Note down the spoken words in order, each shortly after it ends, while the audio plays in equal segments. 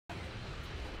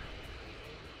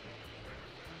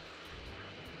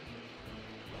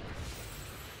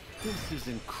This is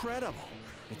incredible.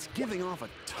 It's giving off a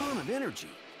ton of energy.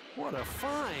 What a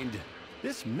find!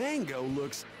 This mango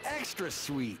looks extra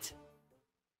sweet.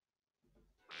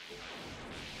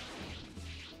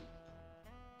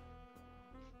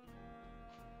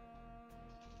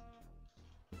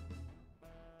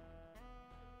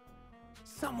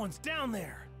 Someone's down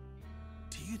there.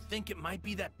 Do you think it might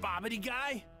be that Bobbity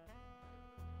guy?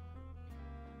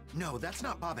 No, that's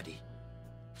not Bobbity.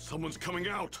 Someone's coming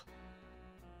out!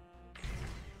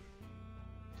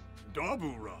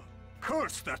 Dabura!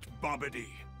 Curse that Bobbity!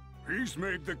 He's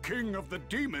made the king of the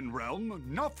demon realm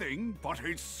nothing but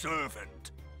his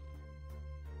servant.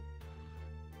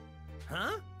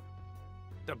 Huh?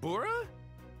 Dabura?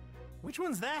 Which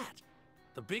one's that?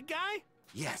 The big guy?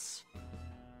 Yes.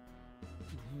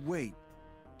 Wait,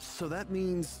 so that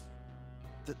means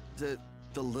the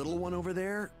little one over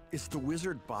there is the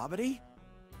wizard Bobbity?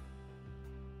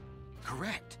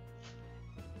 Correct.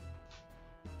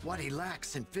 What he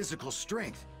lacks in physical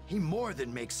strength, he more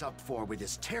than makes up for with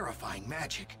his terrifying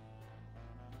magic.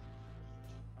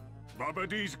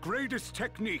 Bobbity's greatest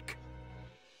technique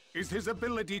is his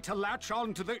ability to latch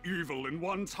on to the evil in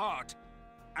one's heart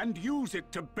and use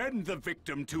it to bend the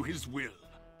victim to his will.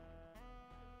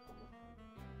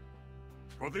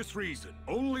 For this reason,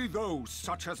 only those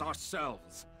such as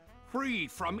ourselves, free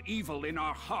from evil in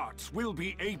our hearts, will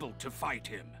be able to fight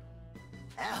him.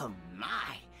 Oh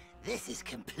my! This is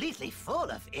completely full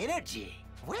of energy.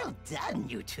 Well done,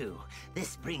 you two.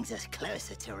 This brings us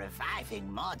closer to reviving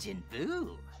Majin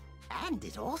Buu. And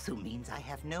it also means I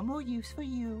have no more use for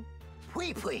you.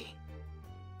 Pui Pui!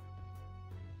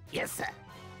 Yes, sir.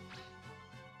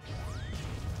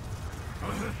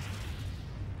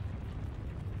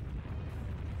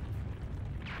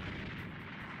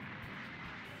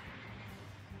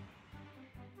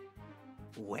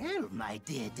 Well, my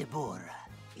dear Deborah,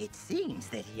 it seems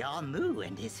that Yamu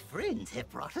and his friends have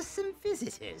brought us some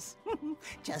visitors,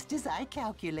 just as I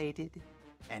calculated.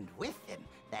 And with them,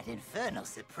 that infernal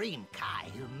Supreme Kai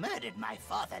who murdered my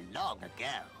father long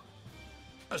ago.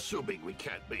 Assuming we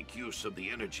can't make use of the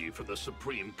energy for the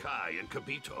Supreme Kai and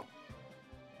Kabito.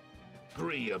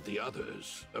 3 of the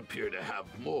others appear to have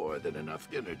more than enough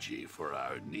energy for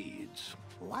our needs.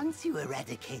 Once you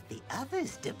eradicate the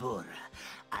others, Deborah,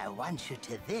 I want you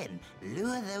to then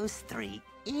lure those 3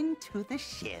 into the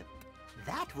ship.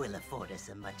 That will afford us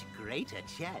a much greater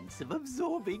chance of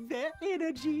absorbing their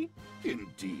energy.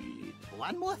 Indeed.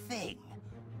 One more thing.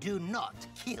 Do not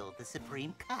kill the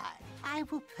Supreme Kai. I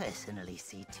will personally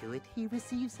see to it he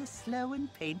receives a slow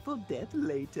and painful death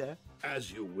later.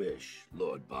 As you wish,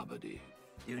 Lord Bobbity.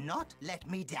 Do not let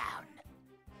me down.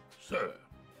 Sir.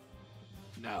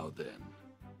 Now then,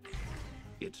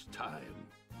 it's time.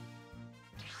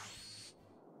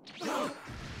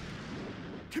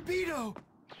 Kabito!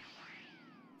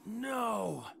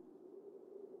 No!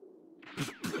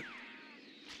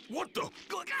 What the?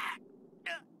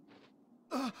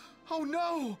 Oh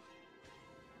no!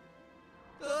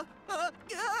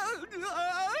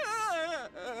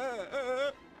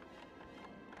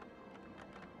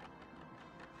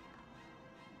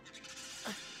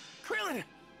 Krillin!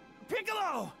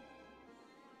 Piccolo!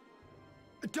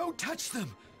 Don't touch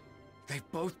them!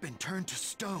 They've both been turned to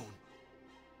stone.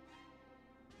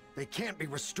 They can't be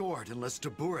restored unless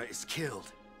Dabura is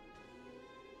killed.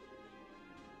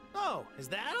 Oh, is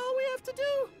that all we have to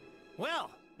do?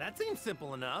 Well, that seems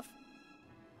simple enough.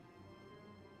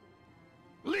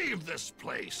 Leave this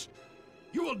place!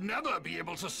 You will never be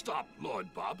able to stop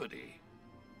Lord Bobbity.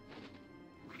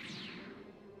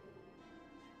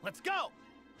 Let's go!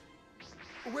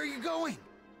 Where are you going?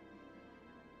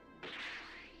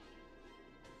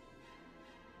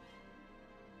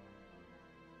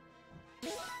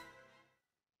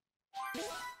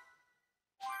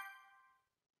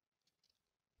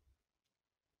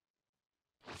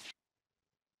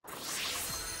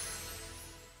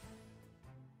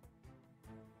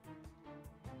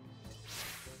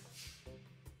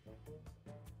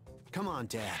 Come on,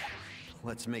 Dad.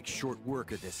 Let's make short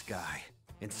work of this guy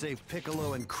and save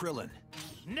Piccolo and Krillin.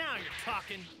 Now you're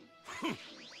talking!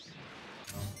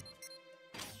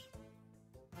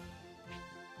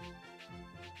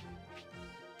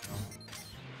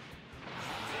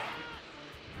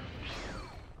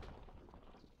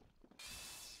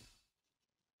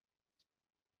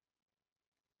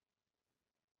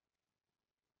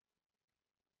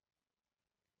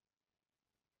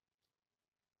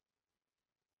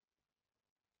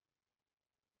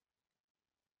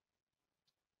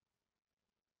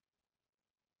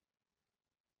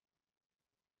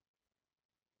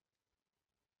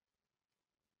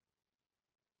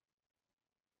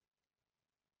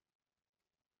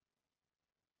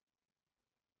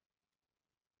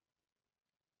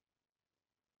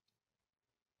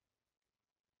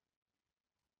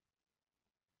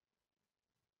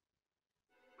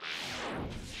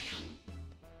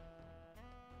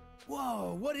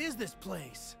 Whoa, what is this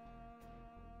place?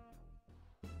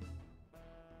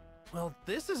 Well,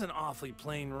 this is an awfully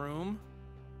plain room.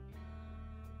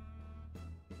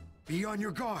 Be on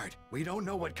your guard. We don't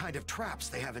know what kind of traps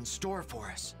they have in store for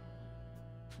us.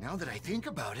 Now that I think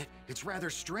about it, it's rather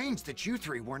strange that you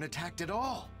three weren't attacked at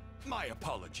all. My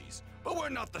apologies, but we're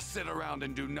not the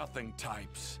sit-around-and-do-nothing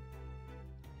types.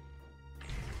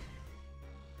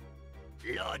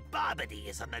 Lord Barbody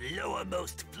is on the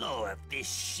lowermost floor of this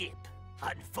ship.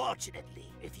 Unfortunately,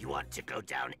 if you want to go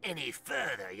down any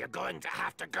further, you're going to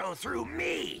have to go through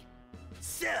me.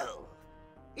 So,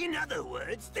 in other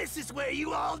words, this is where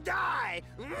you all die.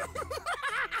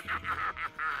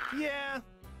 Yeah,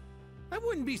 I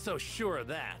wouldn't be so sure of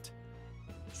that.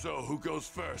 So, who goes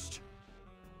first?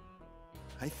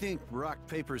 I think rock,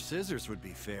 paper, scissors would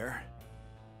be fair.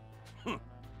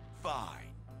 Fine.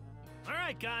 All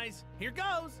right, guys, here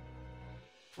goes.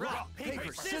 Rock,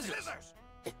 paper, scissors!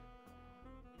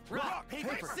 Rock,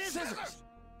 paper, scissors!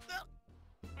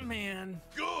 Man.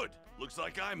 Good! Looks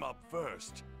like I'm up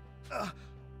first.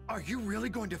 Are you really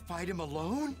going to fight him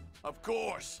alone? Of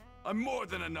course! I'm more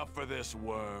than enough for this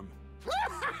worm.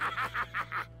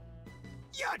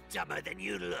 You're dumber than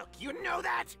you look, you know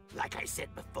that? Like I said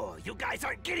before, you guys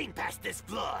aren't getting past this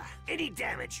floor. Any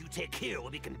damage you take here will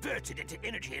be converted into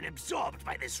energy and absorbed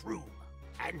by this room.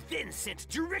 And then sent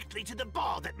directly to the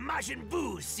ball that Majin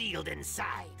Buu sealed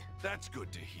inside. That's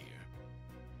good to hear.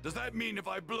 Does that mean if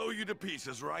I blow you to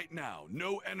pieces right now,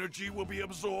 no energy will be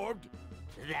absorbed?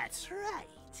 That's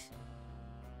right.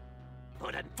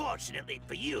 But unfortunately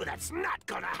for you, that's not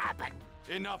gonna happen.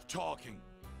 Enough talking.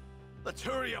 Let's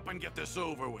hurry up and get this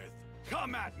over with.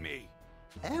 Come at me!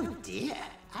 Oh dear,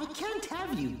 I can't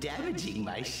have you damaging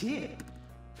my ship.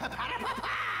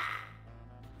 Pa-pa-da-pa-pa!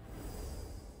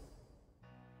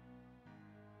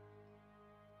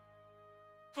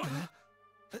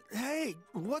 Hey,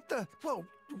 what the? Whoa,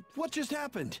 what just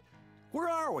happened? Where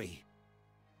are we?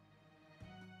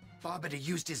 Babidi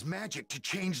used his magic to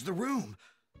change the room.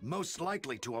 Most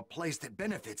likely to a place that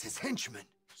benefits his henchmen.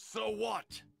 So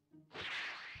what?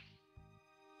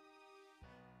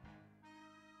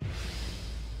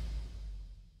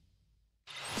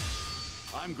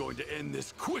 I'm going to end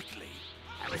this quickly.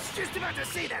 I was just about to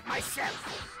say that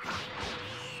myself.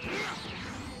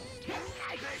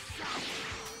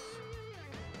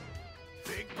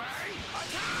 Big Bang,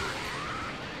 attack!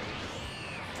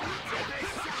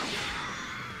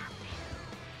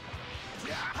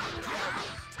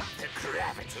 The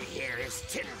gravity here is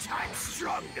 10 times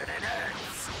stronger than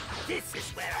Earth's. This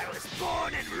is where I was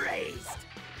born and raised.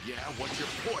 Yeah, what's your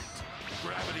point?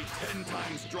 Gravity 10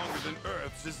 times stronger than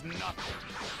Earth's is nothing.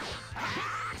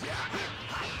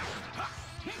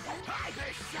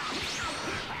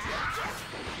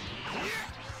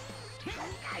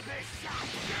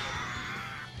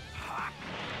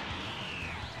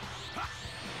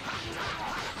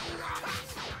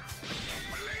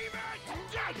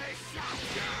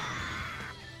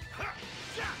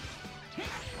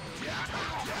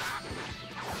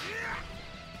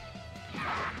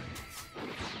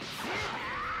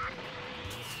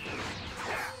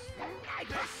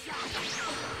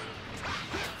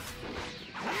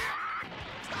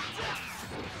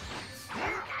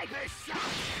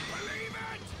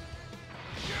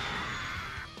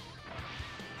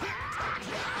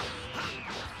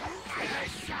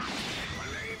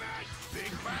 Believe it!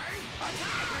 Big Bang,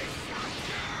 attack!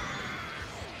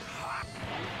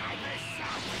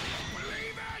 Believe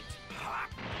it!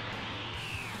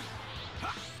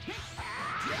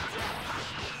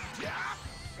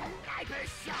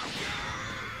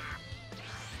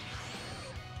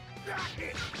 Believe it!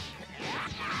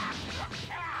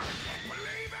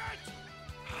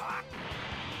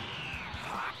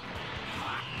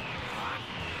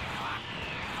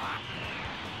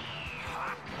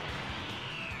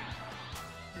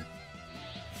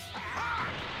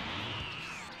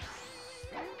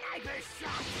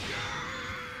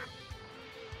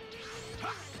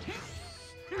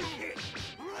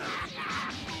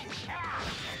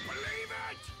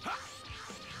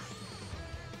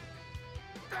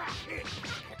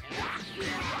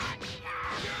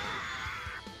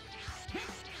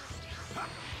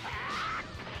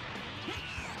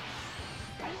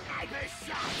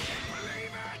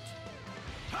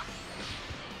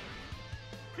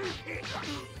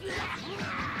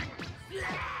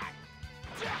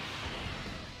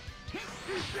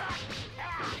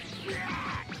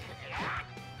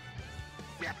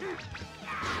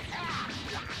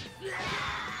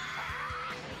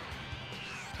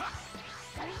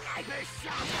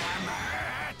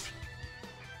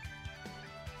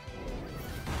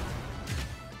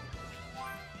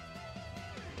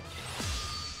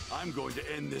 I'm going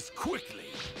to end this quickly.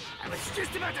 I was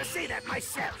just about to say that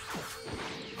myself.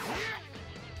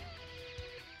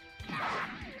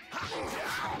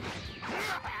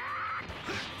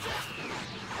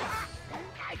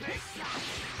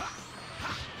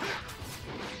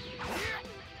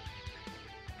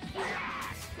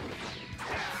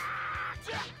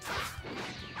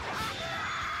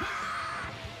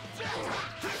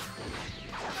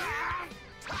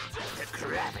 The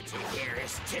gravity here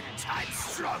is 10 times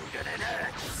stronger than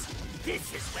Earth's.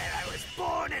 This is where I was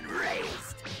born and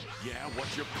raised. Yeah,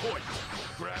 what's your point?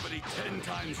 Gravity 10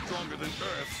 times stronger than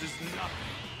Earth's is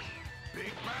nothing.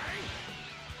 Big Bang!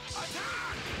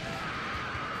 Attack!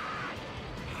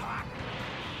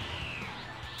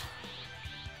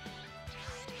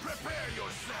 Prepare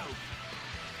yourself!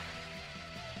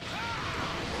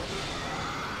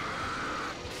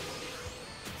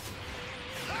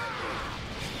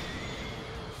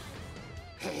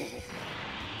 It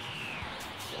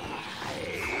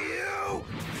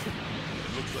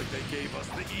looks like they gave us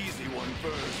the easy one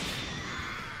first.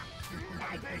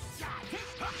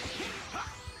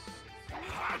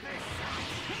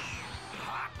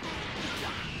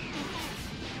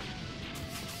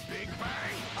 Big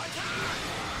Bang, attack!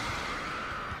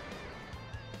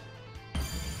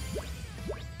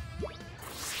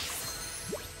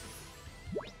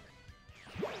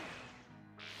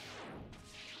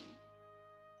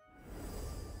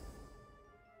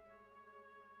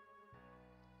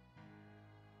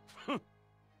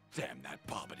 Damn that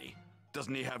Bobbity.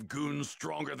 Doesn't he have goons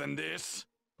stronger than this?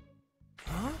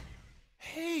 Huh?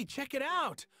 Hey, check it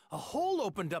out! A hole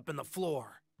opened up in the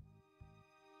floor.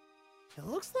 It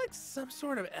looks like some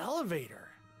sort of elevator.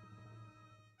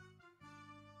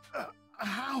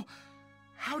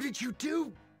 How did you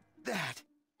do that?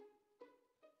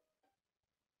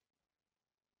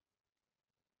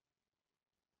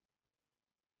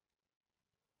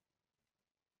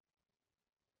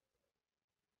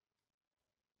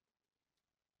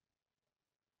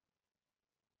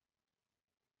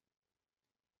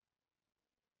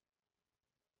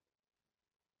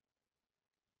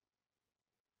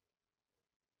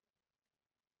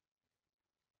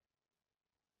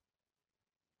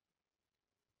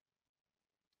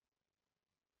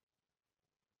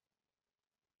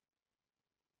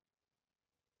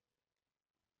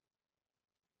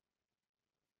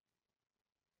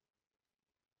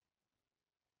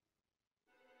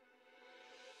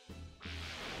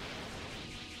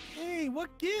 Hey,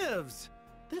 what gives?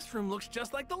 This room looks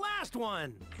just like the last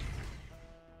one.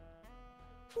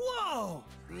 Whoa!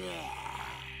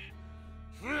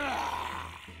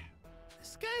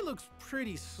 This guy looks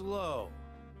pretty slow.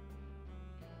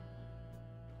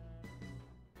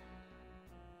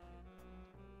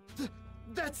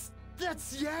 That's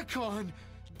Yakon!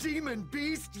 Demon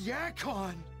Beast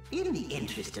Yakon! In the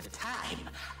interest of time,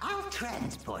 I'll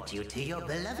transport you to your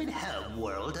beloved home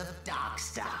world of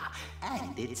Darkstar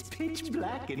and its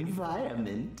pitch-black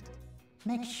environment.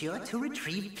 Make sure to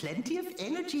retrieve plenty of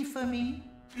energy for me.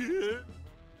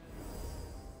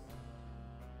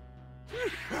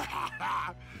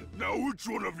 Now which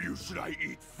one of you should I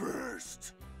eat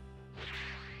first?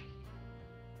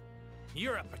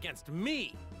 You're up against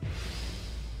me.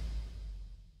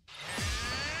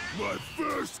 My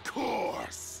first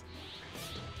course!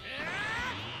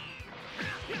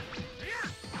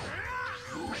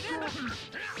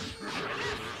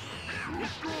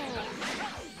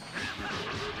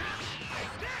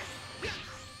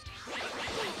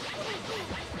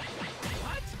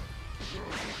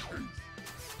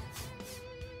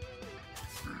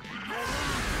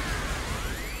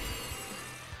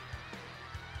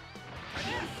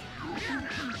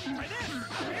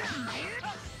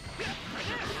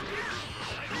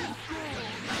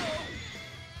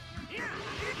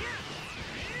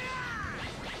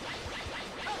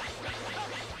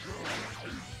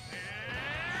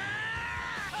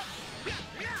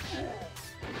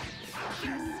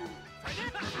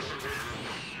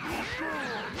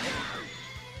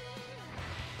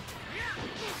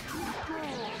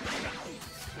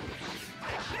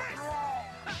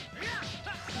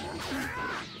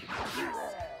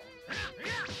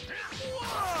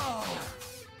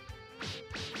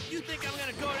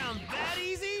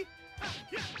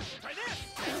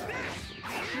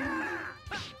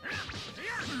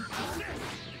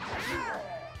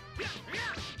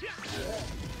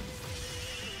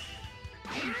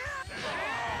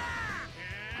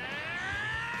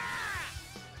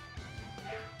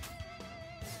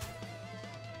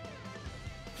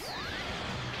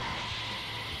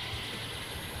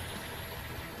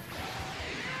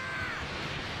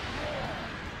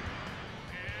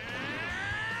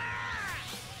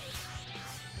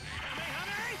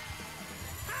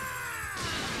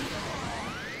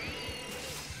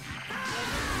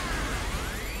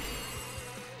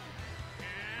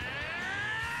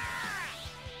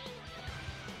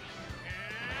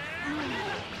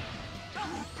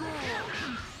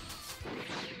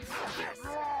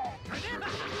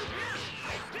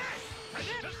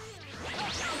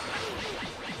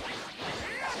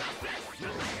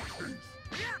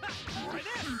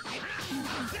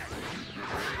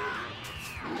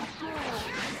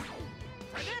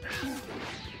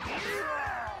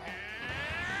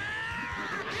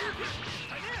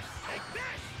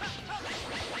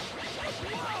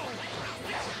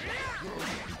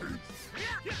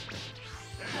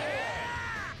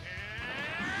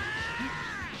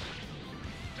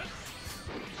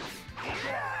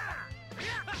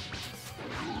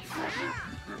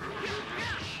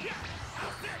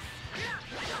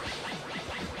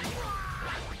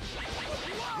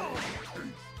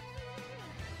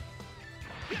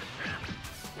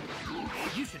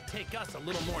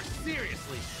 little more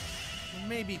seriously. It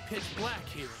may be pitch black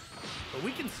here, but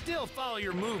we can still follow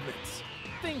your movements.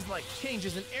 Things like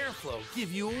changes in airflow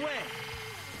give you away.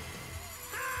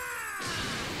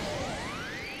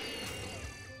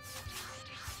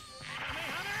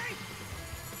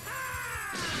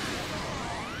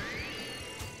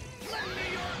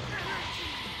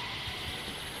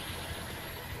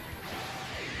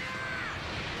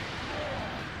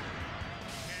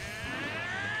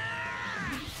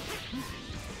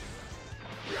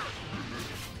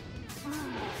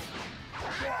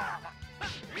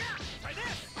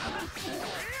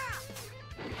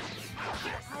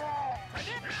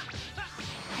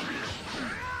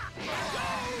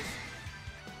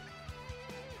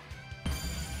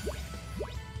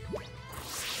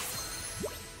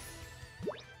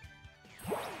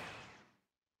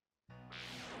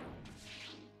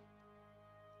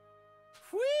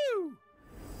 Whew!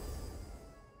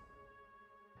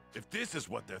 If this is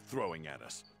what they're throwing at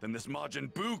us, then this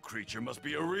Majin Buu creature must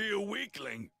be a real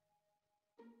weakling.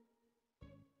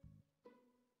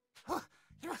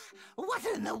 What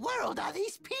in the world are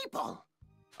these people?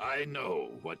 I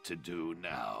know what to do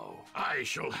now. I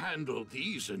shall handle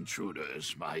these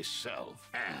intruders myself,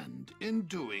 and in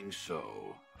doing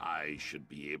so, I should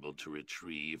be able to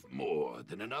retrieve more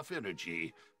than enough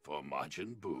energy for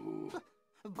Majin Buu.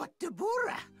 But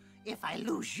Dabura, if I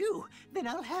lose you, then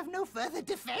I'll have no further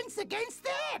defense against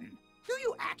them. Do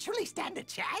you actually stand a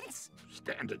chance?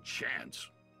 Stand a chance?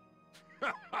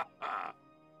 Ha ha ha!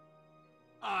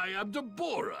 I am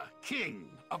Dabura, king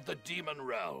of the demon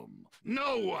realm.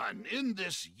 No one in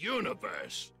this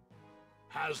universe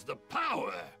has the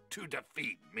power to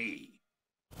defeat me.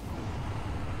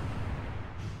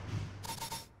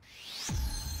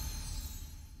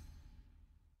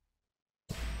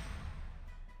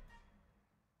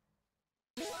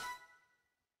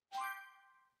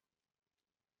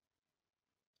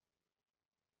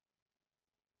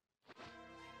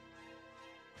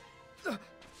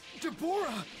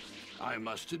 Dabura! I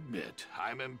must admit,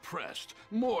 I'm impressed.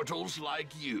 Mortals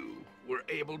like you were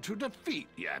able to defeat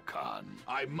Yakan.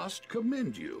 I must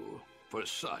commend you for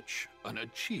such an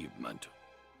achievement.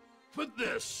 But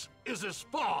this is as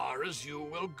far as you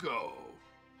will go.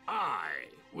 I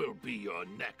will be your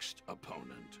next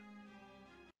opponent.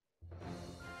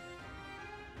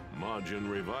 Majin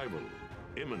revival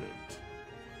imminent.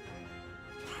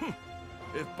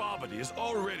 If Babidi is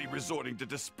already resorting to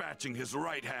dispatching his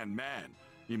right-hand man,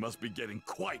 he must be getting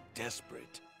quite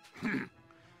desperate.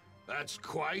 That's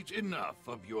quite enough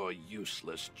of your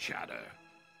useless chatter.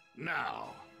 Now,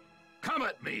 come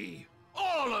at me,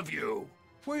 all of you!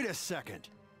 Wait a second.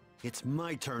 It's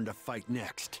my turn to fight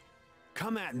next.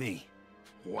 Come at me.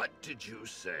 What did you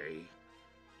say?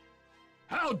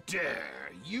 How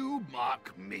dare you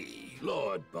mock me,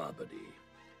 Lord Babidi?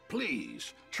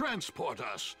 Please, transport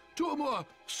us to a more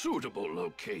suitable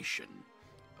location.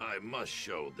 I must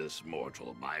show this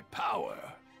mortal my power.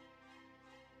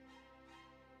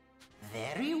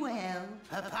 Very well.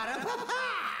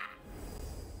 Pa-pa-da-pa-pa!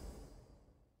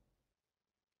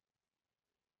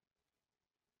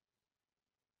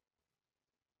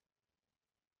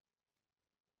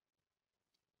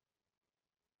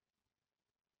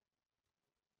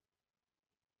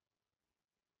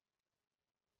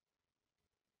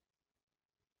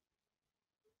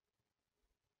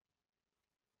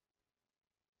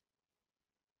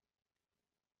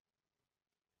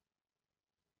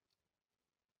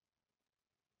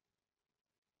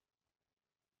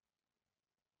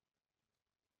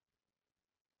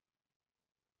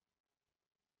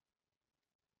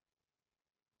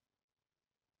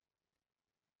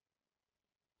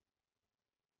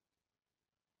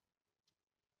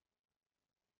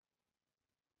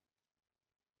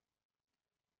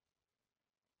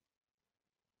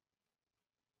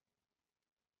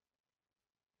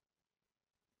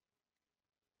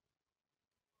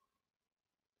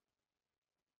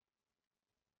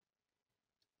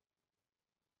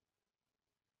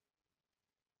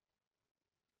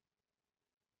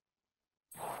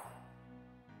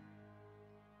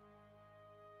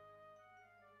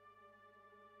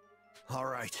 All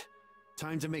right.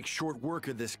 Time to make short work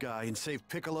of this guy and save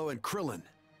Piccolo and Krillin.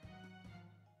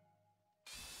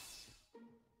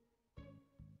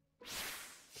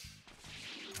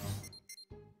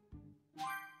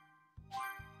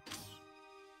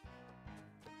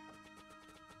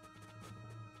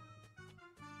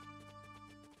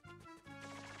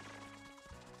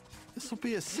 This'll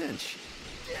be a cinch.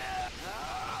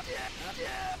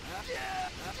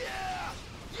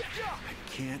 I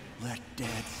can't let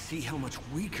Dad see how much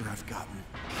weaker I've gotten.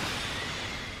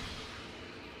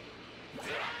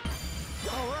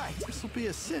 All right, this will be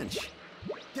a cinch.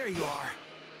 There you are.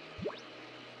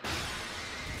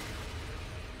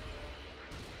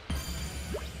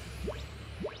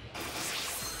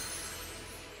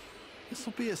 This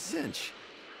will be a cinch.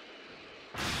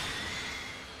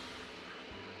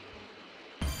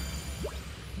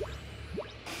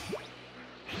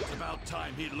 It's about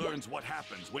time he learns what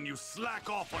happens when you slack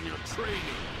off on your training.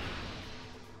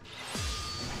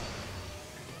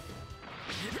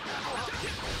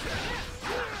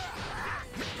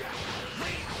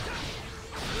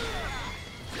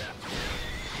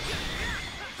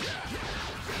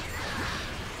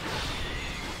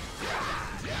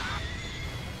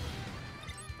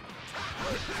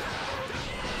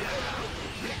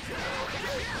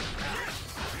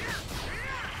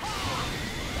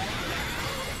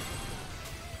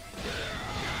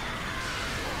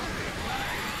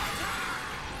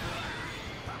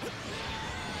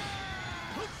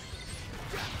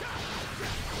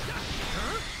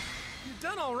 You're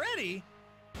done already?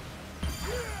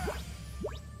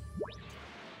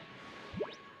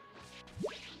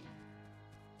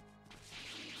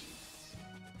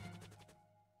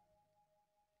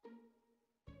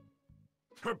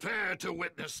 Prepare to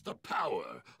witness the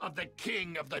power of the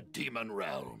King of the Demon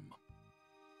Realm.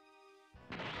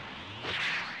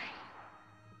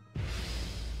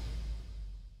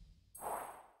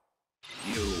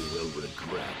 You will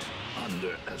regret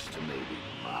underestimating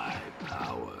my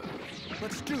power.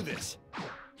 Let's do this.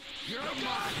 You're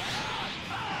my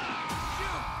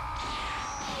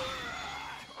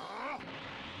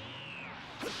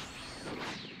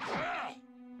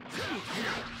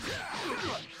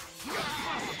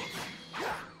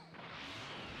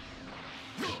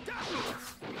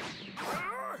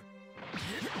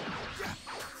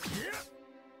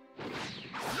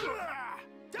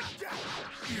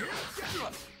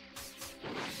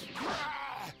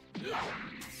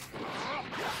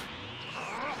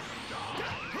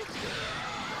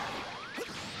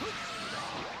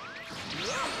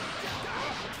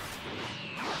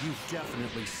You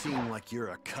definitely seem like you're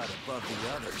a cut above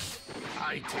the others.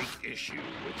 I take issue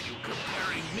with you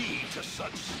comparing me to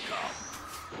such scum.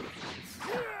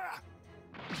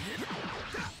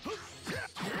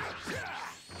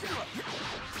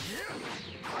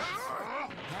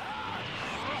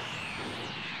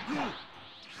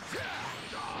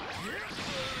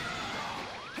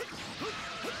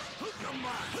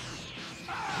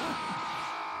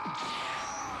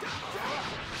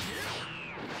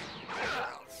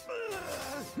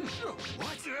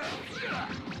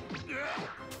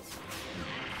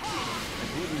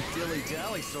 I wouldn't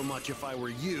dilly-dally so much if I were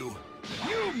you.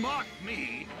 You mock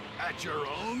me at your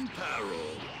own peril.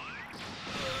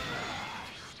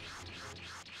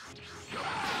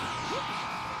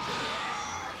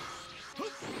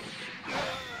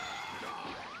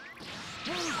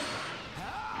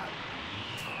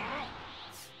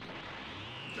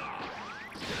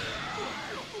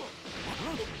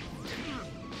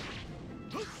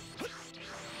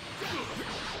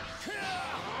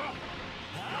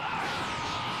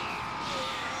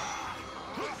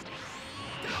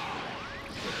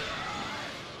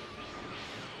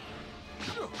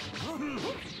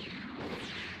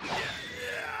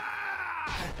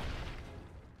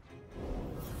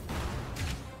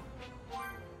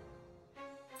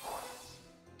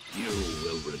 You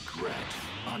will regret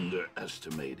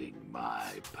underestimating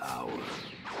my power.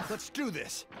 Let's do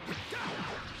this.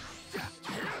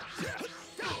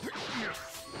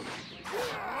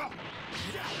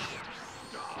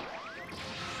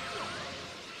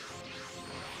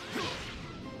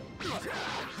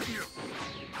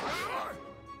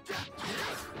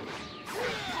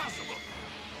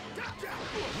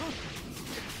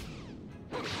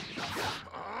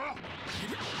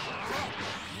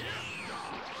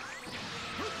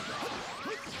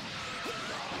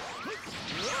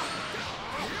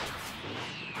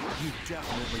 You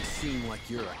definitely seem like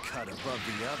you're a cut above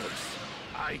the others.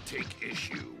 I take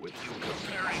issue with you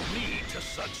comparing me to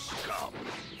such scum.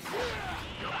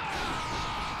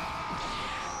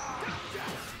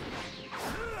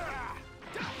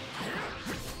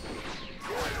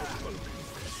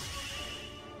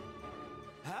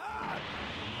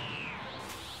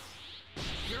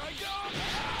 Here I go!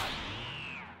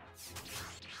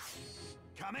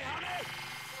 Kamehame!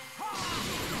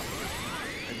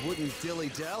 I wouldn't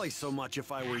dilly-dally so much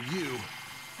if I were you.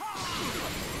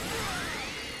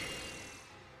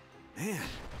 Man,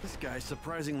 this guy's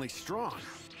surprisingly strong.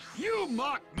 You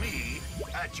mock me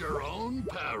at your own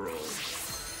peril.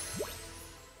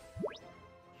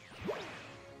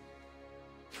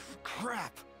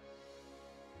 Crap!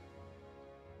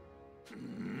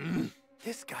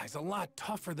 This guy's a lot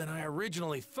tougher than I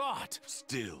originally thought.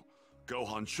 Still,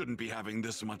 Gohan shouldn't be having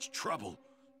this much trouble.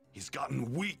 He's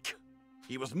gotten weak.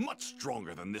 He was much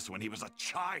stronger than this when he was a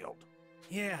child.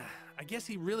 Yeah, I guess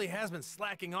he really has been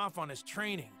slacking off on his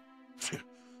training.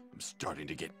 I'm starting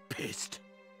to get pissed.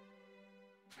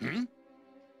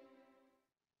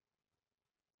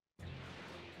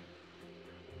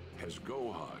 As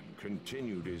Gohan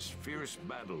continued his fierce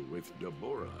battle with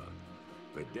Deborah,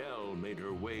 Videl made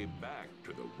her way back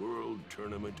to the World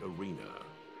Tournament arena.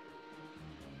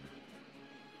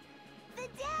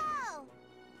 Videl!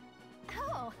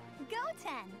 Oh,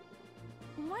 Goten!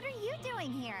 What are you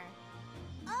doing here?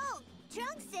 Oh,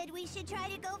 Trunks said we should try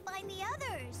to go find the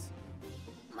others.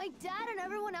 My dad and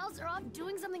everyone else are off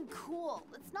doing something cool.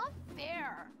 It's not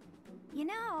fair. You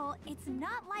know, it's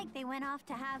not like they went off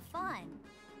to have fun.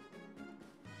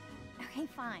 Okay,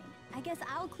 fine. I guess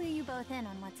I'll clue you both in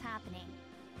on what's happening.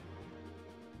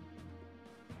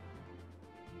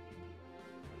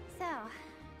 So,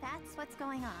 that's what's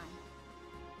going on.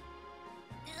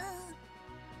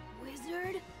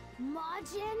 Wizard?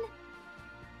 Majin?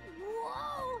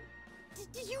 Whoa!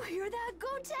 Did you hear that,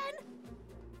 Goten?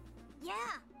 Yeah,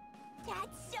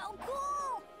 that's so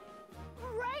cool!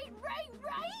 Right?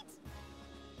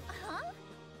 Huh?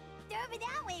 They're over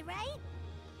that way, right?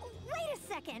 Wait a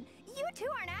second! You two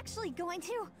aren't actually going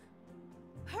to...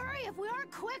 Hurry! If we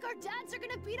aren't quick, our dads are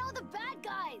gonna beat all the bad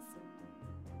guys!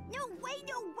 No way,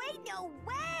 no way, no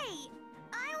way!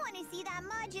 I want to see that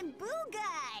Majin Buu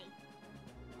guy!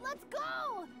 Let's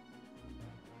go!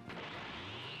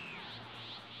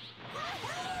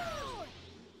 Woohoo!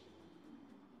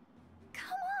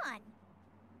 Come on!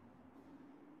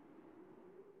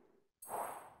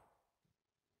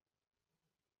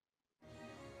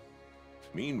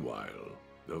 Meanwhile,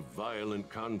 the violent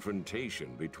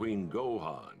confrontation between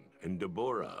Gohan and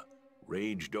Deborah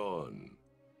raged on.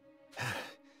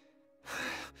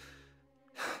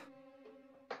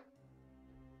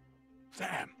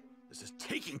 Damn, this is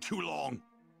taking too long.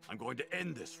 I'm going to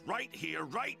end this right here,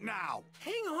 right now.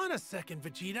 Hang on a second,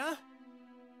 Vegeta.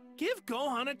 Give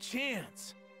Gohan a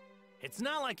chance. It's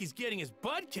not like he's getting his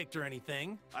butt kicked or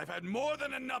anything. I've had more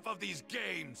than enough of these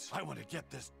games. I want to get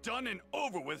this done and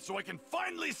over with so I can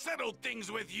finally settle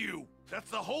things with you. That's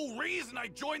the whole reason I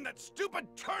joined that stupid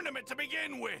tournament to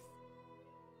begin with.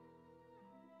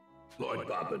 Lord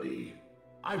Babidi,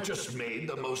 I've just made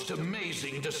the most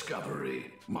amazing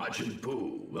discovery. Majin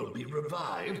Buu will be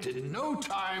revived in no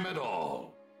time at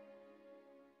all.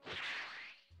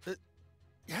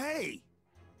 Hey!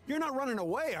 You're not running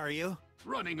away, are you?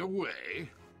 Running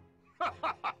away?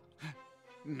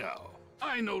 No,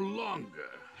 I no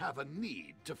longer have a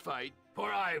need to fight,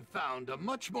 for I've found a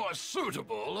much more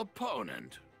suitable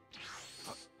opponent.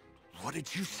 What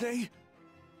did you say?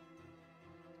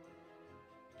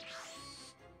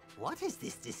 What is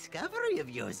this discovery of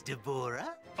yours,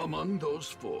 Deborah? Among those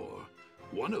four,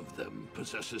 one of them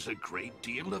possesses a great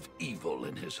deal of evil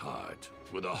in his heart.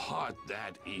 With a heart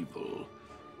that evil,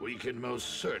 we can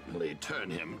most certainly turn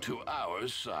him to our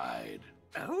side.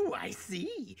 Oh, I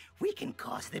see. We can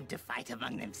cause them to fight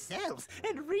among themselves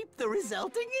and reap the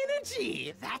resulting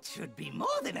energy. That should be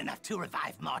more than enough to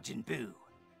revive Majin Buu.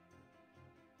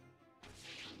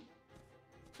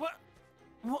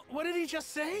 What did he just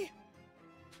say?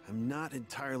 I'm not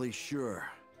entirely sure.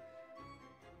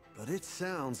 But it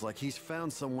sounds like he's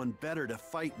found someone better to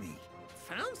fight me.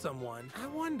 Found someone? I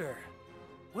wonder.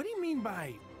 What do you mean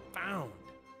by found?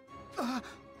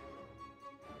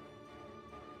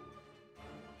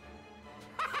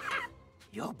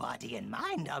 Your body and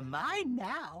mind are mine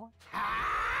now.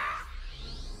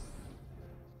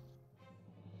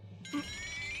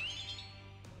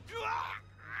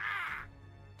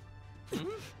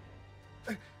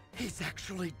 He's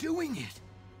actually doing it!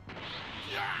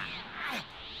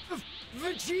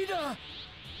 Vegeta!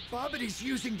 Babidi's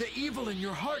using the evil in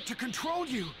your heart to control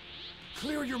you.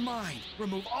 Clear your mind.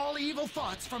 Remove all evil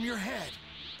thoughts from your head.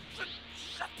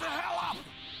 Shut the hell up!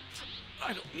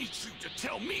 I don't need you to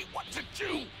tell me what to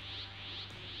do!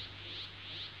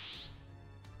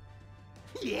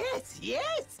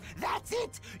 Yes, that's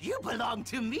it. You belong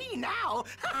to me now.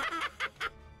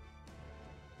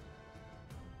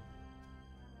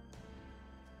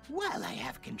 While I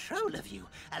have control of you,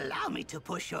 allow me to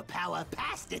push your power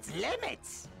past its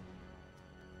limits.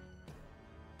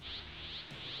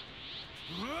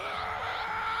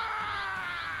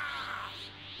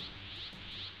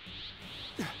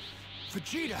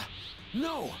 Vegeta!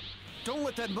 No! Don't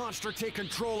let that monster take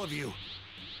control of you!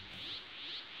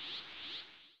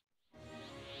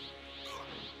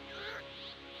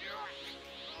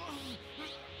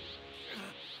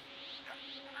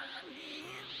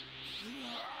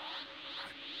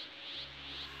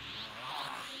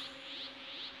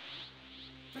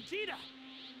 Vegeta!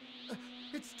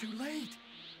 It's too late.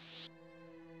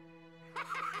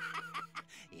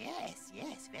 Yes,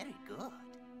 yes, very good.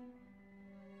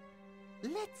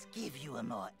 Let's give you a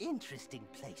more interesting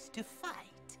place to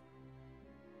fight.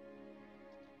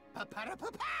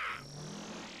 Pa-pa-da-pa-pa!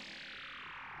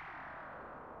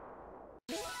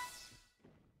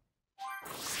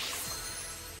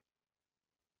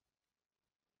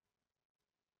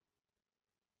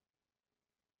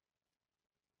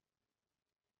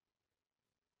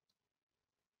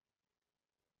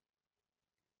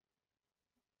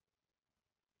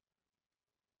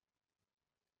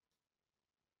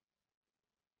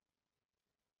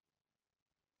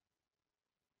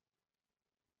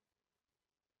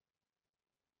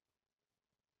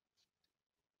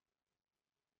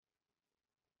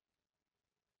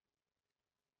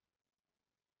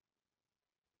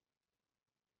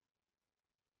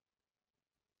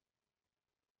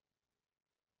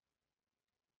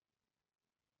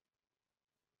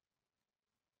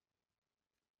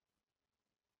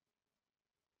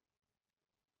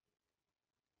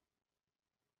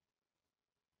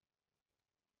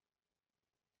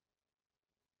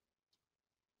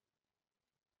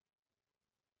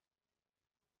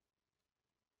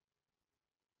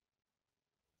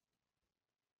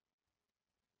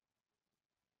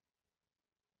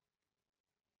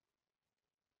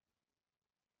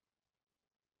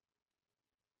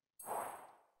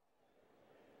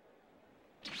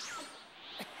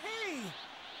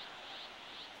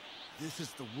 This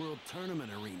is the World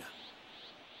Tournament Arena.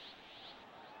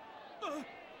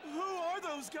 Who are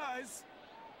those guys?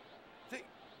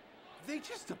 They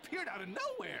just appeared out of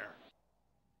nowhere.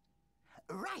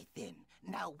 Right then.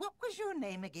 Now, what was your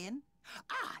name again?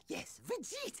 Ah, yes,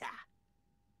 Vegeta.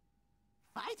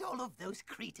 Fight all of those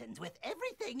cretins with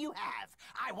everything you have.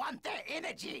 I want their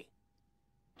energy.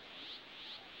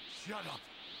 Shut up.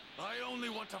 I only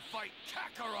want to fight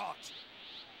Kakarot.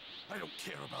 I don't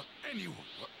care about anyone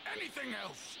or anything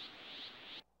else.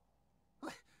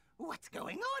 What's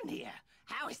going on here?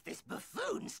 How is this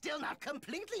buffoon still not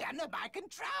completely under my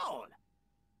control?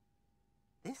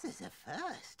 This is a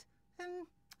first.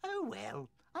 Oh well,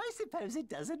 I suppose it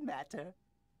doesn't matter.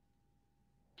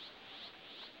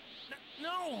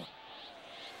 No!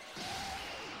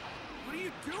 What are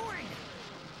you doing?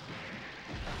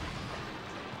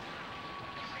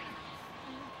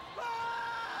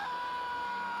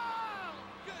 Ah!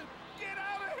 Get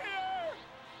out of here!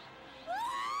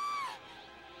 Ah!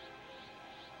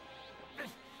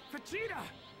 Vegeta!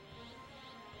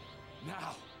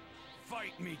 Now,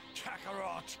 fight me,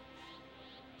 Kakarot!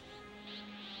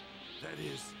 That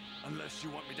is, unless you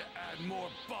want me to add more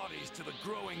bodies to the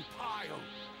growing pile.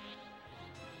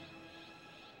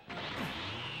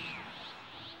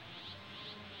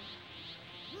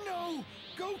 No!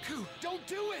 Goku, don't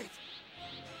do it!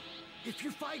 If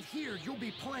you fight here, you'll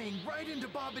be playing right into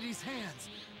Babidi's hands.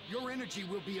 Your energy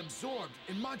will be absorbed,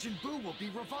 and Majin Buu will be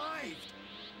revived.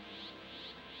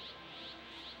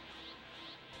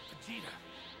 Vegeta,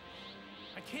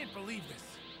 I can't believe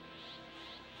this.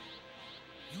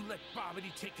 You let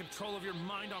Babidi take control of your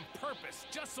mind on purpose,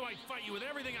 just so I'd fight you with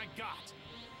everything I got.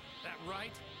 That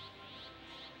right?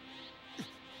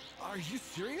 Are you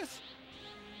serious?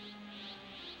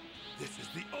 This is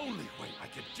the only way I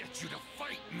could get you to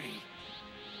fight me.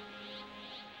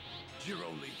 You're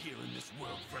only here in this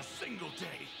world for a single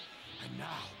day. And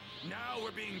now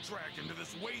we're being dragged into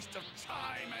this waste of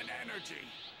time and energy.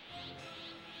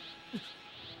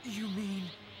 You mean...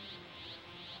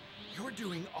 you're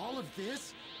doing all of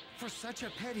this for such a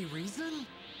petty reason?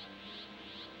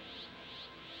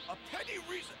 A petty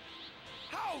reason?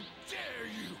 How dare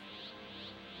you!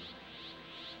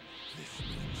 This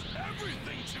means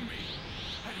everything to me!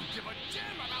 I don't give a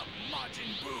damn about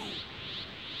Majin Buu!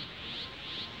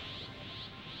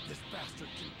 This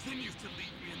bastard continues to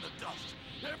leave me in the dust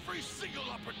every single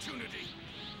opportunity!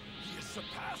 He has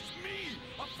surpassed me,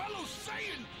 a fellow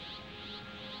Saiyan!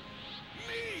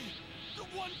 Me! The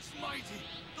once mighty,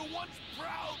 the once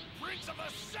proud Prince of the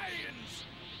Saiyans!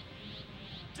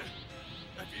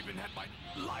 I've even had my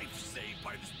life saved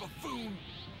by this buffoon!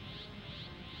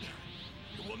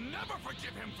 You will never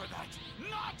forgive him for that!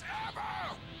 Not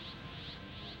ever!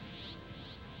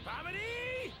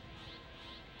 Babidi!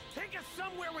 Take us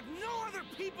somewhere with no other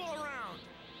people around!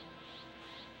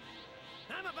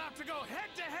 I'm about to go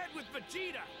head-to-head with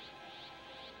Vegeta!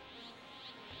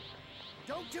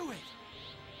 Don't do it!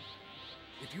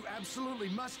 If you absolutely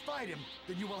must fight him,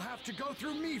 then you will have to go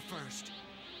through me first.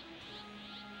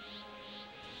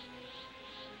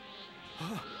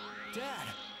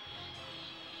 Dad!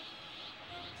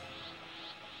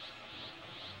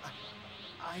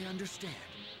 I understand.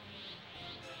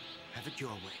 Have it your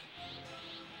way.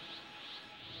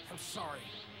 I'm sorry.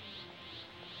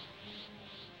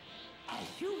 As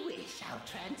you wish, I'll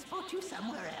transport you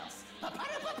somewhere else.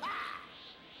 Pa-pa-da-pa-pa!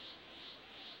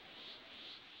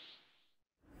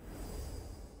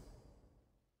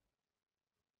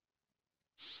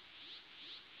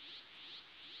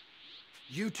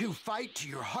 You two fight to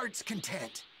your heart's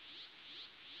content.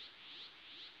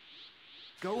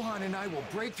 Gohan and I will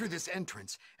break through this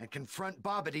entrance and confront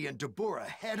Babidi and Dabura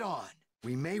head-on.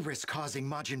 We may risk causing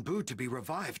Majin Buu to be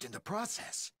revived in the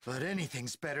process, but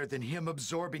anything's better than him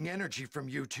absorbing energy from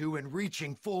you two and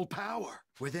reaching full power.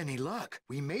 With any luck,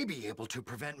 we may be able to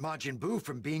prevent Majin Buu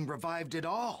from being revived at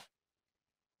all.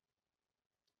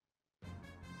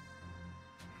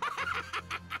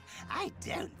 I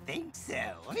don't think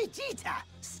so. Vegeta,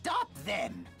 stop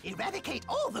them! Eradicate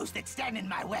all those that stand in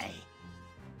my way!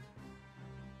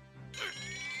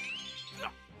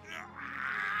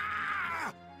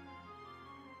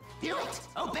 Do it!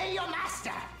 Obey your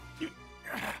master!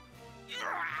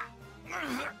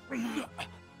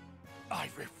 I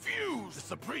refuse! The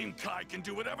Supreme Kai can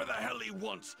do whatever the hell he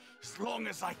wants, as long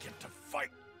as I get to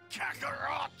fight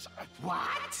Kakarot!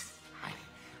 What?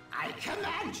 I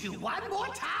command you one more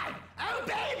time!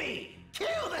 Obey me!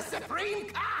 Kill the Supreme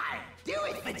Kai! Do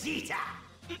it, Vegeta!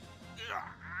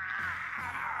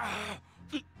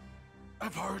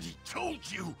 I've already told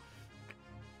you!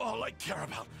 All I care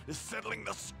about is settling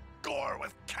the score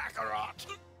with Kakarot!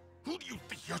 Who do you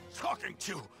think you're talking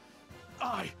to?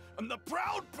 I am the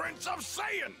proud Prince of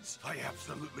Saiyans! I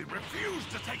absolutely refuse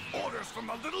to take orders from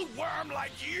a little worm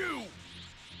like you!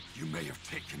 You may have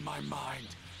taken my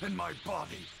mind and my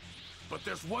body, but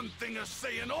there's one thing a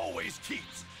Saiyan always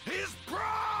keeps, his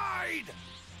pride!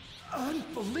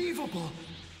 Unbelievable!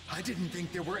 I didn't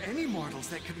think there were any mortals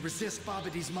that could resist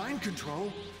Babidi's mind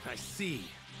control. I see.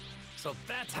 So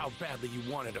that's how badly you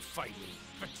wanted to fight me.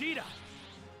 Vegeta!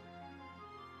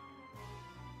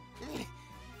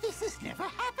 This has never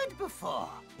happened before.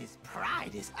 His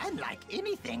pride is unlike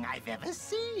anything I've ever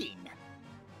seen.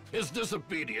 His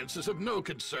disobedience is of no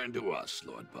concern to us,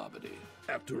 Lord Babidi.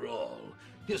 After all,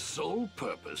 his sole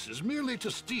purpose is merely to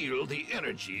steal the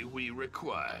energy we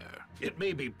require. It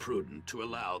may be prudent to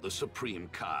allow the Supreme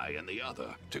Kai and the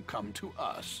other to come to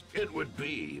us. It would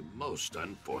be most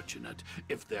unfortunate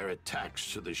if their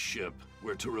attacks to the ship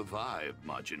were to revive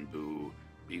Majin Buu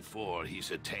before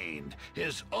he's attained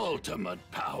his ultimate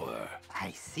power.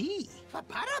 I see.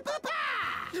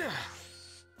 Pa-pa-da-pa-pa!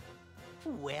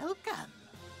 Welcome.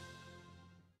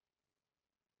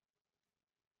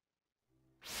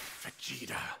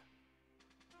 Vegeta.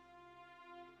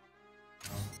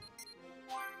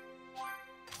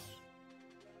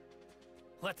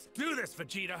 Let's do this,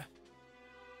 Vegeta!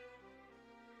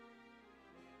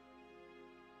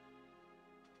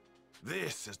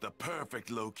 This is the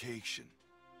perfect location.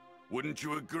 Wouldn't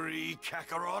you agree,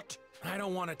 Kakarot? I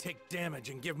don't want to take damage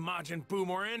and give Majin Buu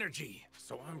more energy,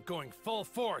 so I'm going full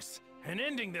force and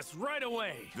ending this right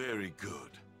away. Very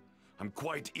good. I'm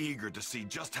quite eager to see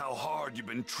just how hard you've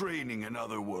been training in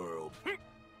Otherworld.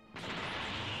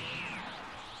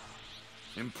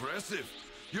 Impressive.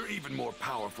 You're even more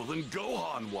powerful than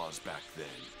Gohan was back then.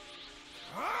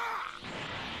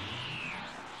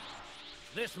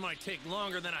 This might take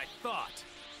longer than I thought.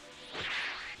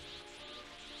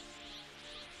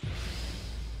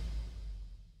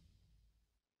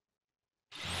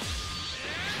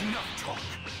 Enough talk.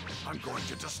 I'm going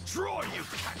to destroy you,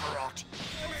 Kakarot.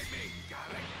 Let me got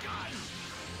a gun.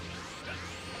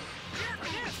 Try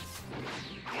this!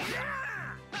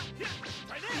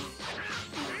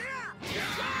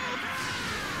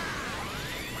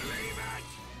 Believe it!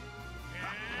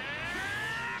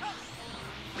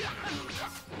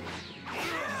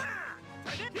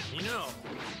 You know,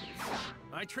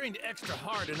 I trained extra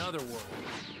hard in Otherworld.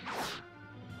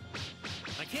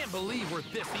 I can't believe we're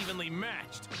this evenly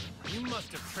matched. You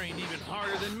must have trained even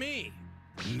harder than me.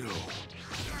 No.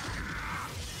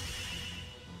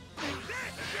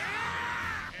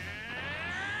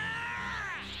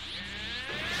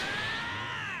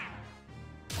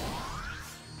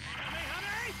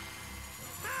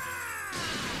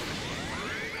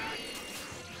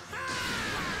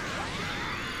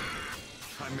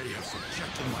 I may have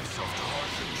subjected myself to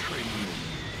harsher training,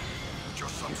 but you're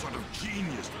some sort of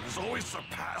genius that has always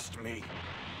surpassed me.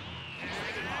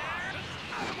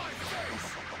 Out of my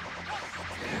face!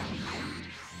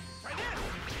 Try this!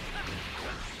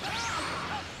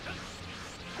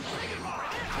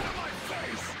 Out of my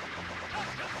face!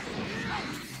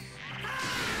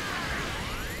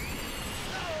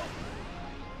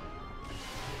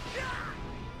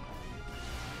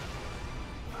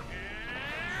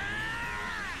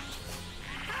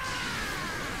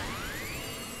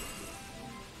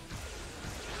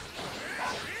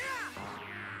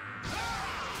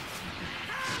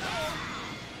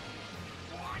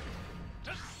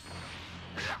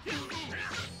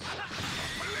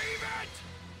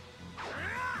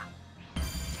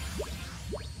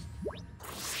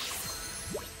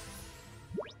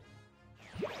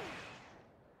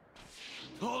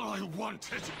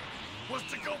 wanted was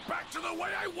to go back to the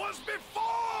way I was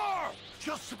before!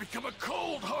 Just to become a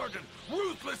cold-hearted,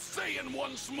 ruthless Saiyan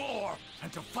once more!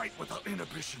 And to fight without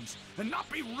inhibitions, and not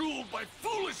be ruled by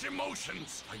foolish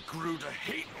emotions! I grew to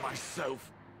hate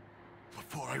myself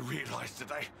before I realized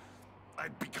that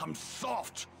I'd become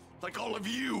soft, like all of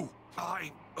you.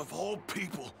 I, of all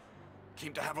people,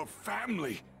 came to have a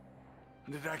family,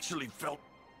 and it actually felt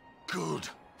good.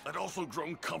 I'd also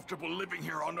grown comfortable living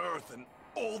here on Earth and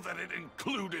all that it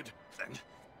included. And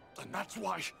that's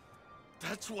why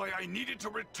I needed to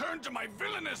return to my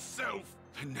villainous self.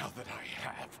 And now that I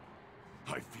have,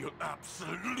 I feel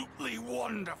absolutely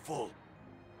wonderful.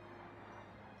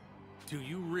 Do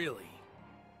you really?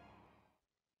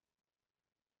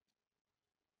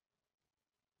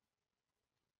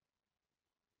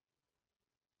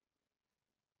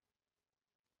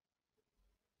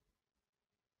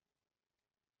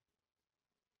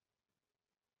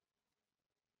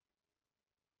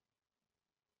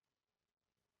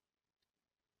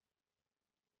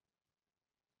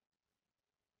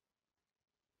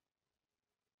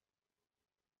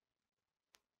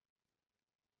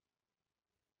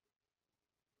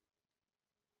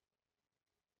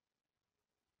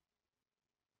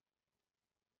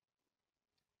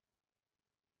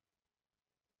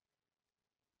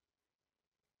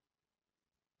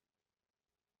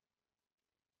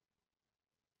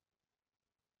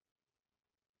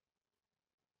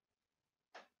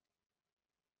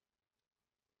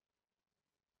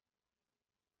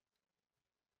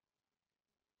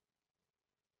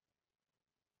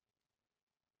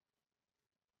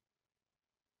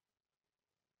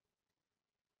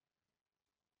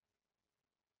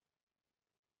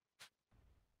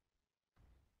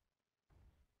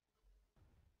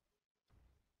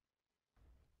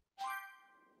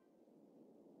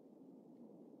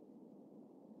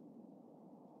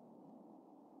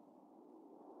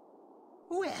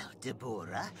 Well,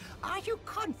 Deborah, are you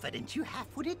confident you have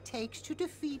what it takes to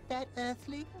defeat that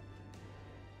Earthling?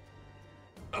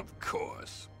 Of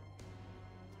course.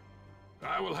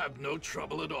 I will have no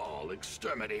trouble at all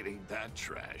exterminating that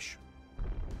trash.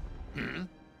 Hmm?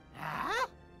 Huh?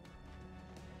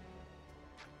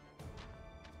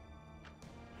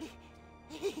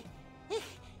 He's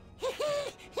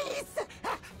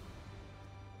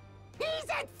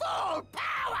at full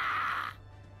power!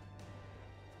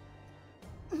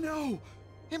 No!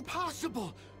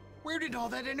 Impossible! Where did all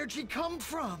that energy come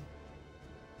from?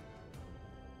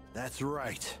 That's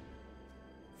right.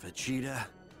 Vegeta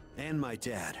and my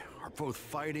dad are both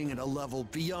fighting at a level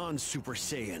beyond Super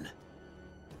Saiyan.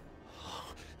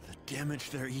 The damage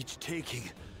they're each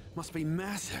taking must be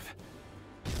massive.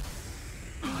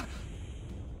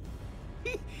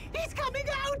 He's coming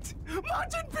out!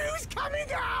 Majin Buu's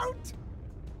coming out!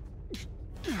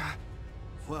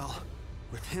 Well,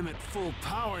 with him at full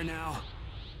power now,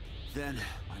 then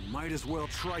I might as well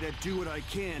try to do what I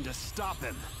can to stop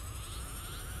him.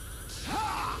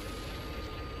 Ha!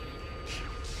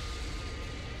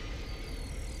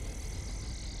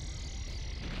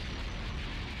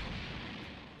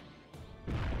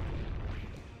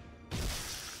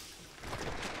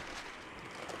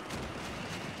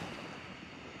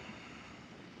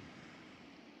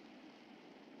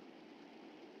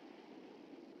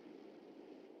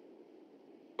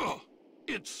 Oh,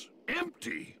 it's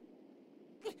empty.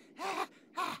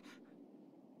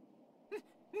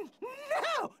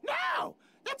 No! No!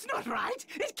 That's not right!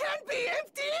 It can't be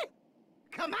empty!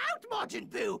 Come out, Majin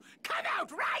Buu! Come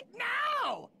out right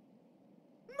now!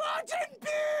 Majin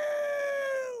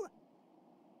Buu!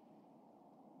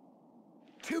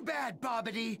 Too bad,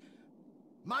 Bobbity.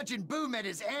 Majin Buu met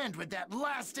his end with that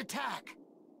last attack.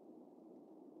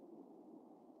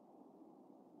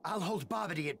 I'll hold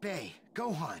Bobbity at bay.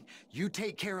 Gohan, you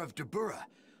take care of Deborah.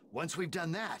 Once we've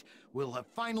done that, we'll have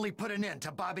finally put an end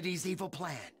to Bobbity's evil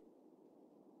plan.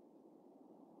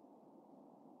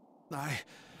 I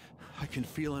can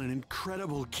feel an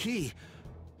incredible ki.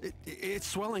 It's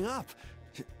swelling up.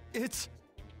 It's...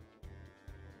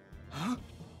 Huh?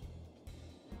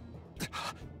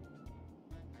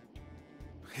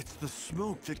 It's the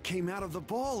smoke that came out of the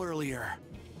ball earlier.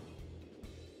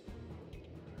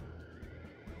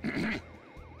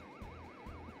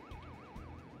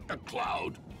 A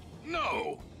cloud?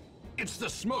 No! It's the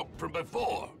smoke from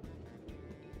before.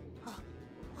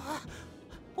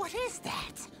 What is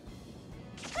that?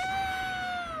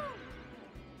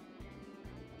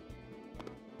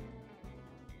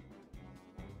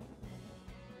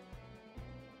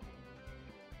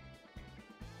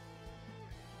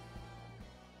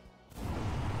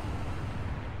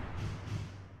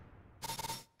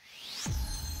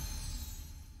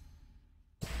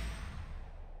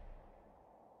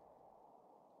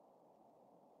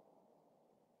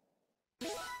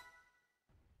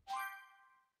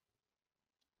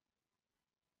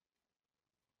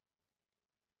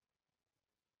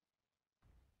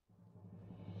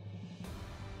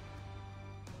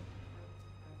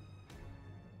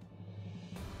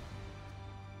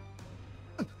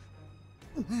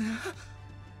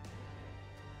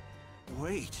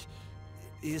 Wait,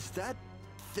 is that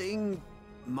thing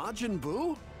Majin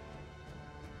Buu?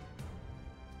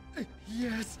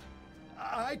 Yes,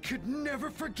 I could never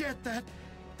forget that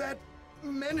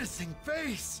menacing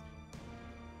face.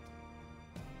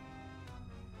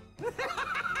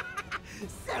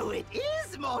 So it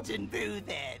is Majin Buu,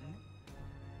 then?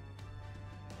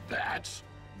 That's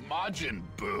Majin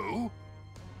Buu?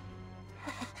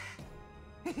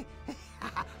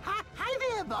 Hi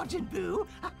there, Majin Buu.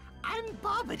 I'm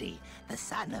Bobbidi, the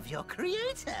son of your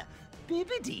creator,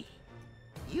 Bibbidi.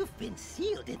 You've been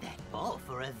sealed in that ball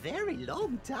for a very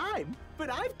long time, but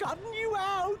I've gotten you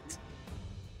out.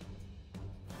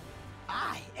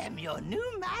 I am your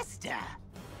new master.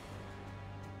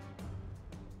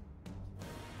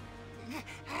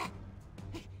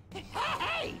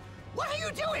 Hey! What are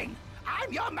you doing?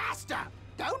 I'm your master!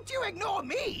 Don't you ignore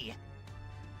me!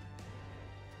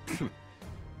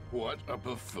 What a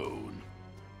buffoon.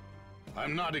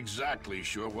 I'm not exactly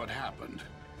sure what happened,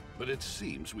 but it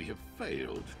seems we have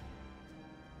failed.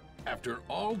 After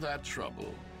all that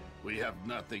trouble, we have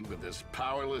nothing but this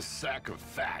powerless sack of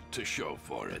fat to show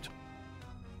for it.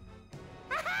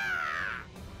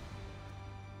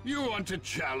 You want to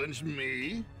challenge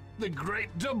me, the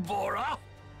great Deborah?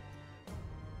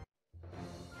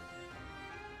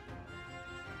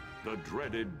 The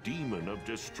dreaded demon of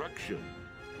destruction,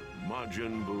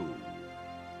 Majin Buu.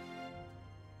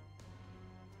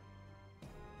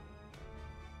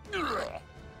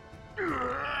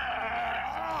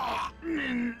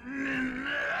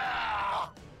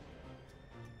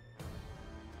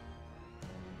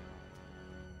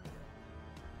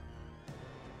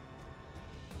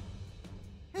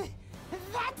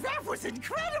 That was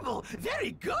incredible!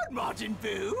 Very good, Majin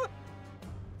Buu!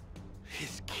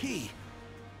 His ki.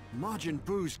 Majin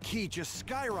Buu's ki just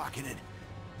skyrocketed.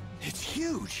 It's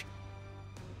huge.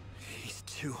 He's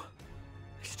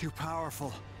too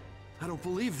powerful. I don't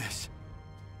believe this.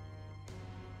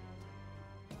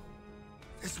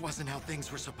 This wasn't how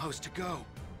things were supposed to go.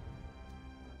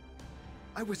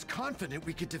 I was confident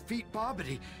we could defeat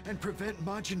Bobbidi and prevent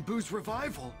Majin Buu's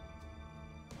revival.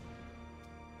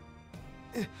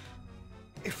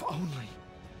 If only...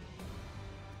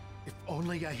 If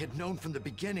only I had known from the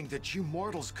beginning that you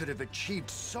mortals could have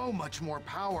achieved so much more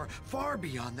power, far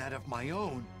beyond that of my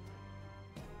own.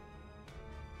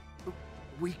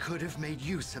 We could have made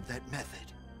use of that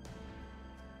method.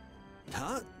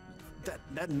 Huh?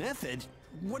 That method?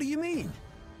 What do you mean?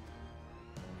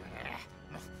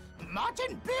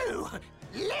 Majin Buu!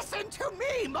 Listen to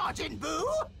me, Majin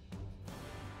Buu!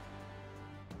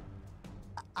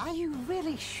 Are you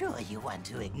really sure you want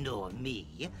to ignore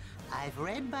me? I've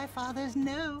read my father's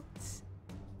notes.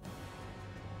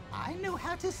 I know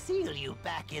how to seal you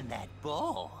back in that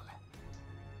ball.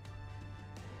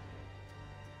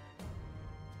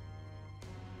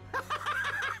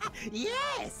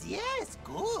 Yes,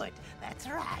 good. That's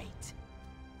right.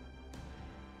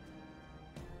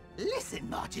 Listen,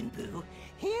 Majin Buu,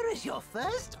 here is your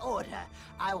first order.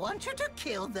 I want you to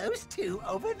kill those two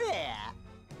over there.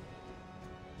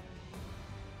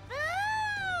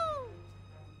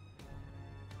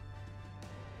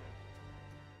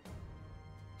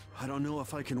 I don't know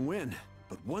if I can win,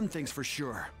 but one thing's for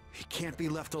sure. He can't be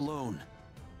left alone.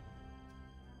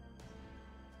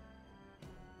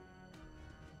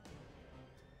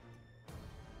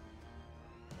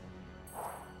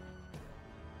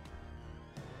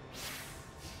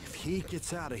 If he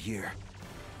gets out of here,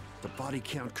 the body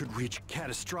count could reach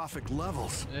catastrophic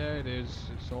levels. Yeah, it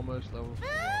is. It's almost level 4.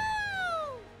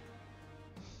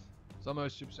 It's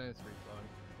almost Super Saiyan 3 time.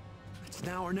 It's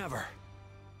now or never.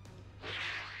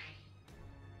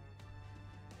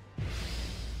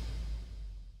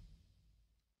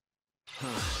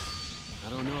 I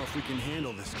don't know if we can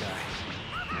handle this guy.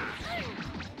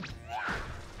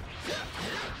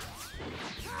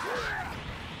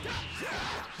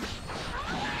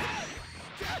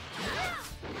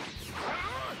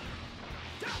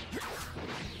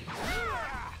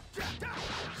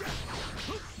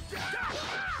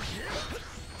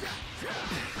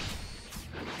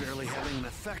 Barely having an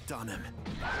effect on him.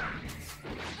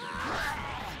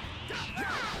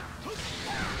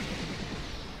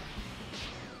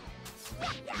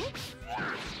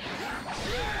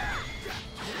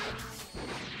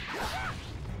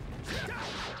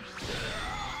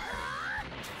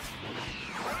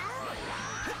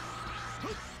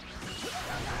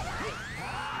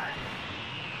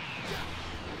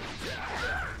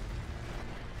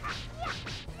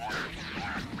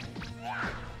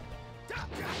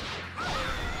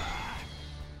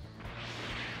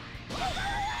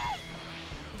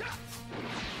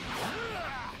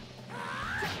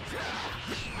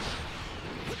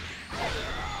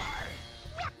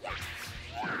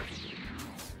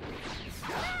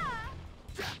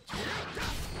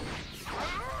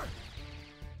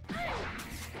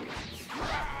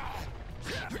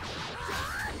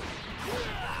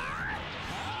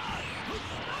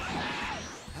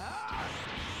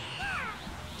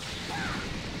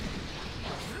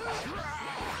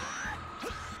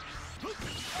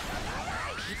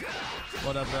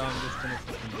 whatever, I'm just gonna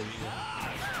fucking beat you.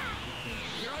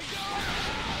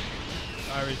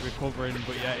 Iry's recovering,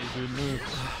 but yeah, he's removed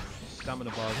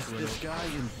stamina bars. Is this guy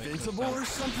invincible or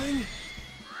something?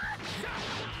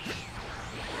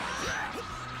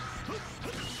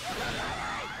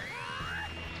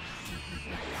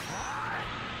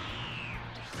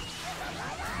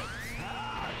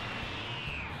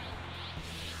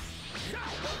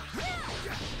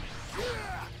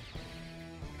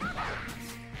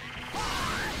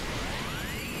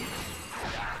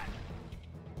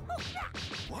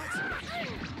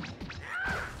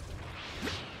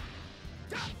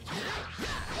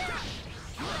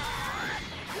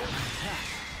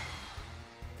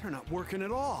 They're not working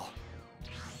at all.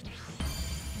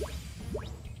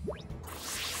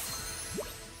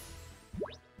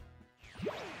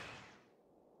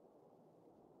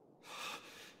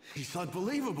 He's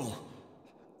unbelievable.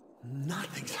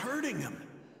 Nothing's hurting him.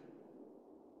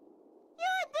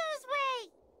 You're Boo's way!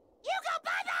 You go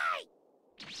bye-bye!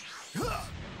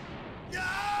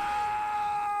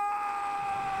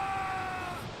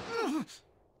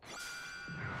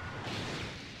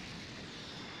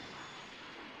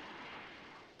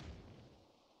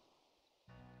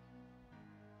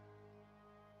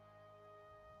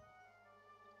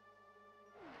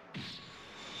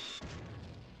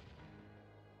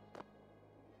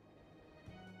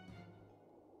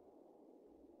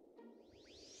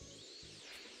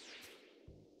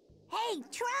 Hey,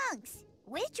 Trunks!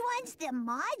 Which one's the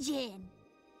Majin?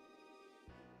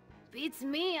 Beats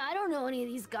me, I don't know any of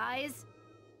these guys.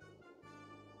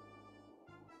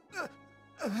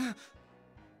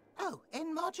 Oh,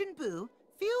 and Majin Buu,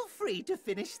 feel free to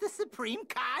finish the Supreme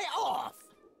Kai off!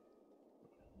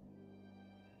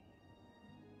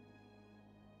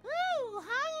 Boo,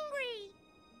 hungry!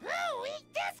 Boo,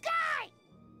 eat this guy!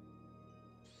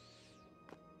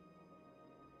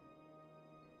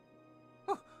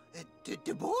 Oh,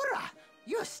 Deborah,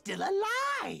 you're still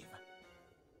alive!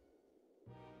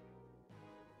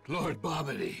 Lord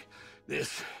Bobbity,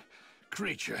 this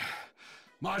creature,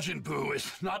 Majin Buu, is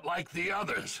not like the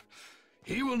others.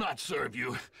 He will not serve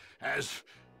you as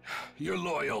your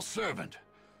loyal servant.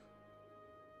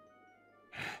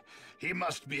 He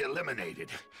must be eliminated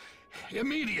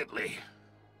immediately.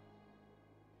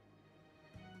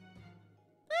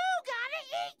 Boo gotta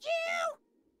eat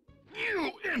you!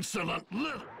 You insolent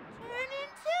little... Turn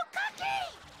into Cookie!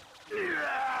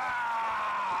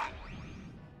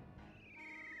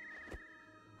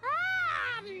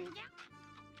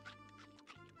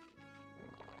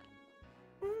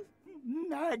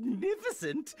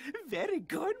 Magnificent! Very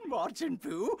good, Majin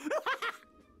Buu!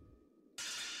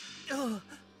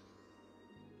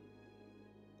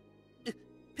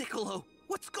 Piccolo,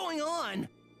 what's going on?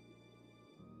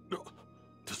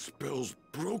 The spell's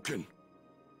broken.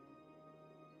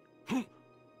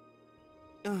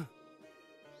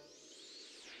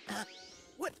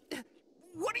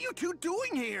 What are you two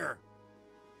doing here?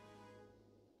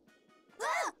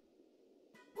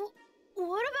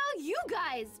 What about you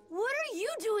guys? What are you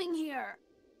doing here?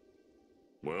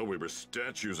 Well, we were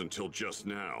statues until just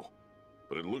now.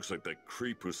 But it looks like that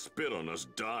creep who spit on us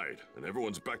died, and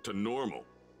everyone's back to normal.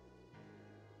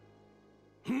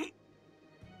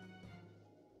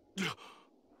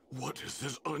 What is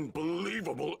this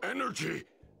unbelievable energy?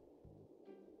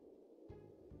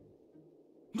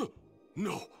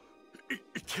 No,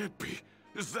 it can't be.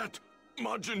 Is that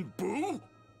Majin Buu?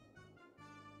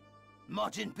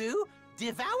 Majin Buu,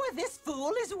 devour this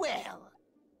fool as well!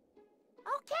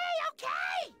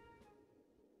 Okay!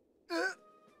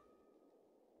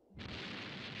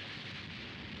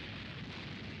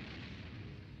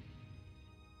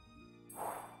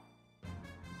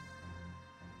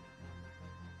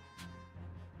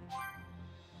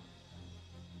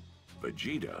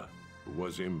 Vegeta, who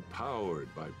was empowered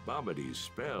by Babidi's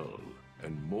spell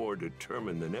and more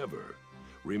determined than ever,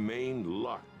 remained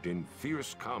locked in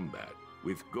fierce combat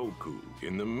with Goku.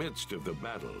 In the midst of the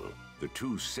battle, the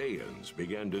two Saiyans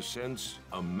began to sense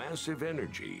a massive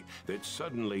energy that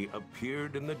suddenly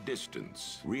appeared in the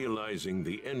distance. Realizing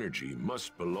the energy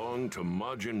must belong to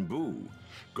Majin Buu,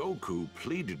 Goku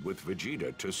pleaded with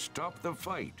Vegeta to stop the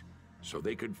fight so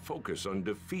they could focus on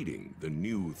defeating the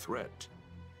new threat.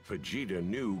 Vegeta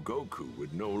knew Goku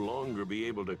would no longer be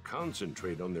able to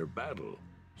concentrate on their battle,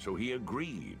 so he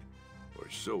agreed, or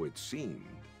so it seemed.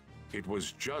 It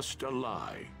was just a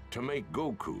lie to make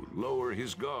Goku lower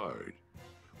his guard.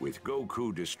 With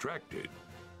Goku distracted,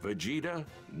 Vegeta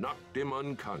knocked him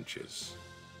unconscious.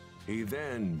 He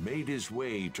then made his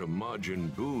way to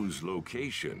Majin Buu's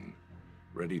location,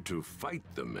 ready to fight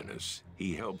the menace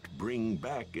he helped bring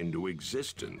back into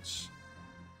existence.